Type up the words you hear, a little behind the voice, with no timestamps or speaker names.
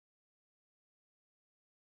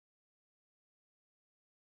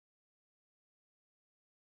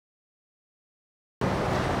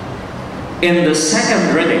In the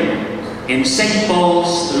second reading, in St.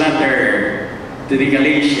 Paul's letter to the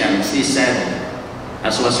Galatians, he said,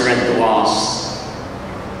 as was read to us,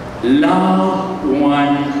 love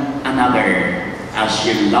one another as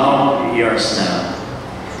you love yourself.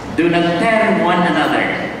 Do not tear one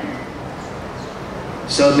another.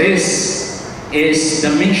 So this is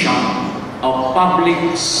the mission of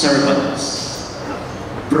public servants,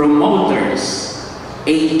 promoters,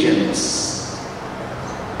 agents,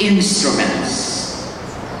 instruments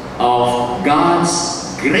of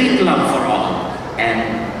God's great love for all and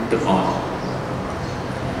to all.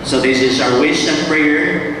 So this is our wish and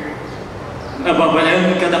prayer.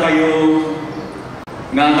 Nababalan kada kayo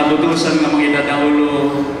nga nabutusan nga mga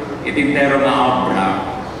idadaulo itintero nga abra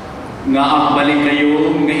nga agbalik kayo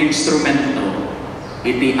nga instrumento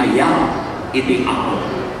iti ayak iti ako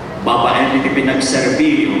babaan iti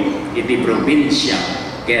pinagserbiyo iti probinsya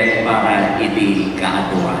kaya para iti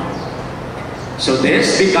kaatuan. So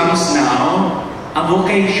this becomes now a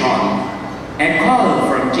vocation, a call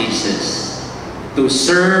from Jesus to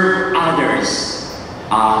serve others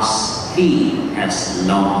as He has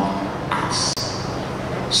loved us.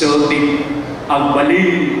 So the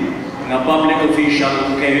agbalin nga public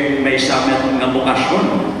official kay may samet nga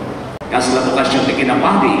bukasyon. Kasi la bukasyon ti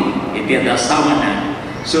kinapati, iti adasawa na.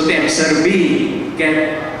 So ti serbi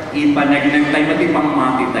kay ipanagnang tayo mati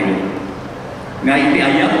pangmati tayo. Nga iti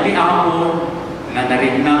ayat ti ako nga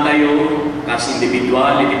narigna tayo kas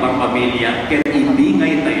individual iti pangpamilya kay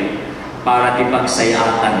ibingay tayo para ti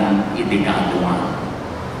pagsayatan iti kaatuan.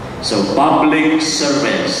 So public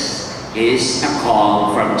service is a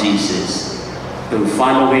call from Jesus to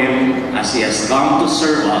follow Him as He has come to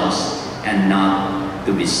serve us and not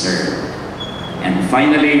to be served. And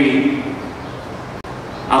finally,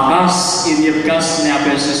 akas inyagkas ni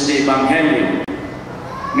Apesos de Evangelio,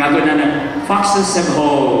 nga kunanan, foxes have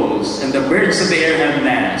holes and the birds of the air have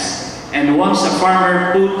nests, and once a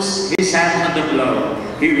farmer puts his hand on the plow,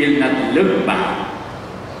 he will not look back.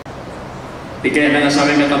 Di kaya na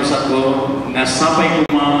nasabi nga kabsat ko, nasapay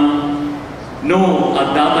ko no,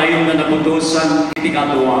 at datayon na naputusan iti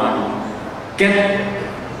katuan. Ket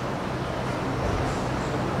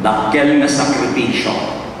dakkel nga sakripisyo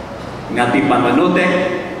nga ti pananute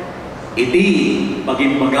iti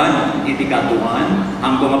pagimbagan iti katuan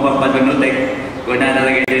ang mga pagpananute kung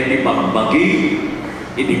nanalagay iti pagbagi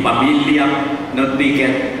iti pamilya no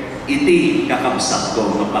tiket iti kakabsat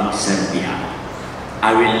ko nga pagserbiya.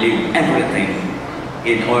 I will leave everything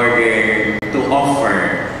in order to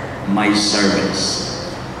offer my service.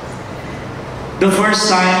 The first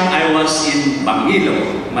time I was in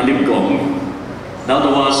Bangilo, Malibgong, that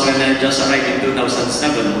was when I just arrived in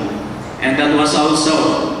 2007, and that was also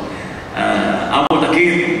Apo the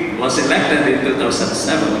Kid was elected in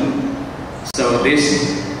 2007. So this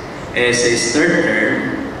is his third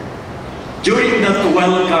term. During that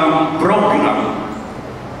welcome program,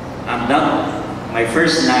 and that my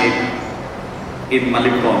first night in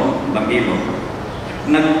Malibgong, Bangilo,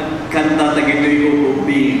 nagkanta tagito'y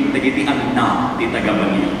uubi, tagiti anak ti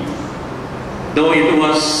Tagabangil. Though it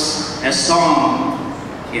was a song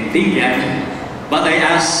in Tingyan, but I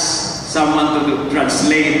asked someone to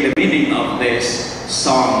translate the meaning of these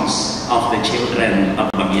songs of the children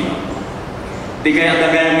of Bangilo. Di kaya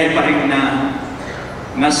tagayan may paring na,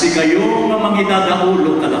 nga si kayo nga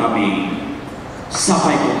mangidadaulo kada kami,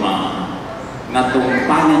 sapay kuma, nga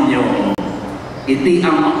tungpanan nyo, iti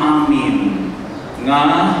ang amin, nga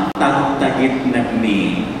tagtagit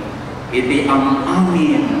nagni iti ang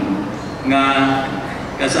amin nga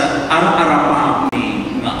kasa ar-arapa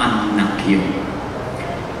ni nga anak yo.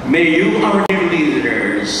 May you, our dear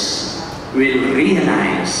leaders, will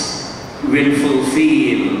realize, will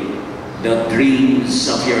fulfill the dreams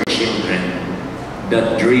of your children,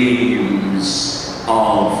 the dreams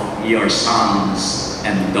of your sons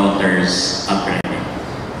and daughters abroad.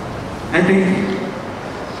 I think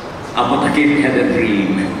Apo Takip had a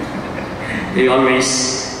dream. He always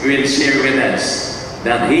will share with us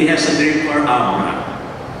that he has a dream for Abra.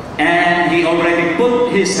 And he already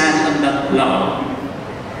put his hand on that plow.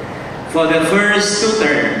 For the first 2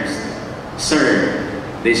 terms, sir,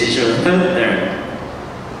 this is your 3rd term.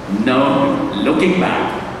 No looking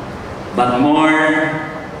back, but more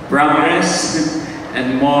progress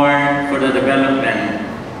and more for the development.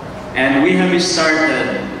 And we have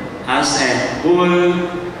started as a whole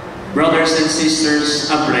brothers and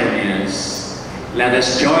sisters Abrenians. Let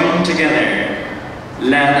us join together.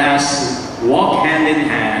 Let us walk hand in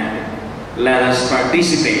hand. Let us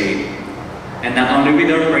participate. And not only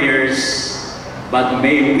with our prayers, but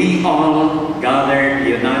may we all gather,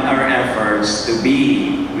 unite our efforts to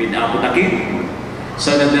be with Apo Takip,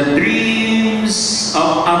 so that the dreams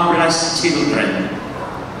of Abra's children,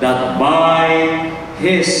 that by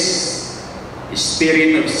his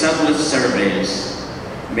spirit of selfless service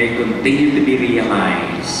may continue to be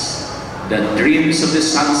realized, the dreams of the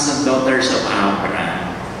sons and daughters of Abra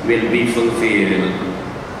will be fulfilled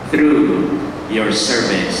through your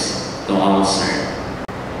service to all serve.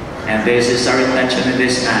 And this is our intention in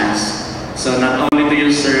this Mass. So not only to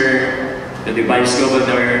you, sir, to the Vice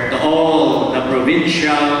Governor, to all the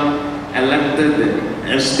provincial elected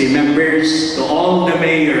ST members, to all the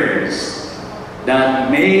mayors, that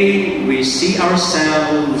may we see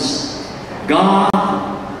ourselves, God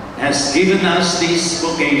has given us this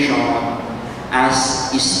vocation as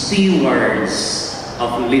stewards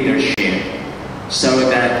of leadership, so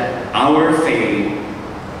that our faith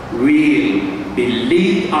will be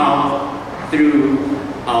lived out through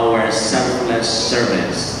our selfless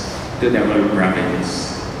service to the whole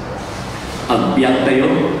province. Agbyag tayo,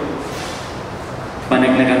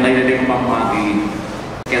 panagnagan tayo na din pamagi,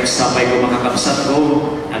 kaya sabay ko makakapsat ko,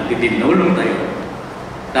 at titinulong tayo.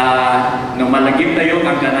 Nung malagip tayo,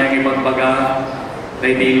 ang kanayang ipagbaga,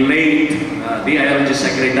 tayo di late, DILG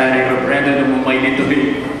Secretary Robredo, nung mumay nito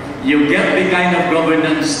you get the kind of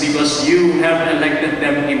governance because you have elected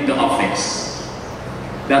them into office.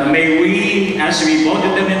 That may we, as we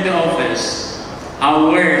voted them into office,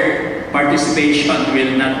 our participation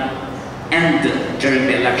will not end during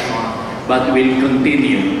the election, but will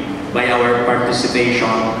continue by our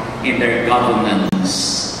participation in their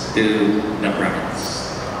governance to the province.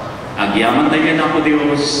 Agyaman tayo na po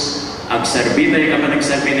Diyos, agserbi tayo ka pa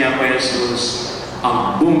nagserbi ni Apo Jesus,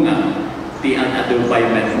 ang bunga ti ang adubay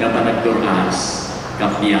men nga panagduras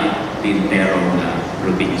kapya tintero na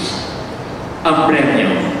probinsya. Ang premyo,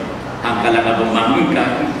 ang kalangabong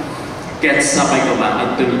mamingkan, kaya't sabay ko ba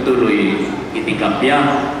ang tuloy-tuloy iti kapya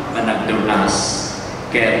panagduras.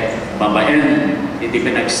 Kaya't babaen, iti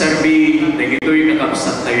pinagserbi, nagito'y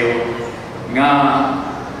kakabsat tayo nga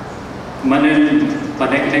manen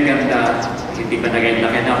panagaganda, hindi panagaganda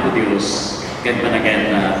ka po Diyos, kaya't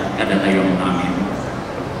panagaganda kada tayong amin.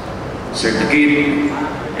 Sir the King,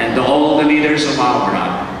 and to all the leaders of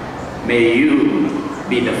Abra, may you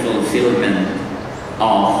be the fulfillment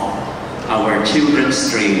of our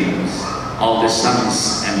children's dreams, all the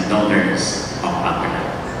sons and daughters of Abra.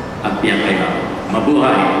 Agbiyan kayo.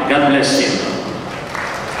 Mabuhay. God bless you.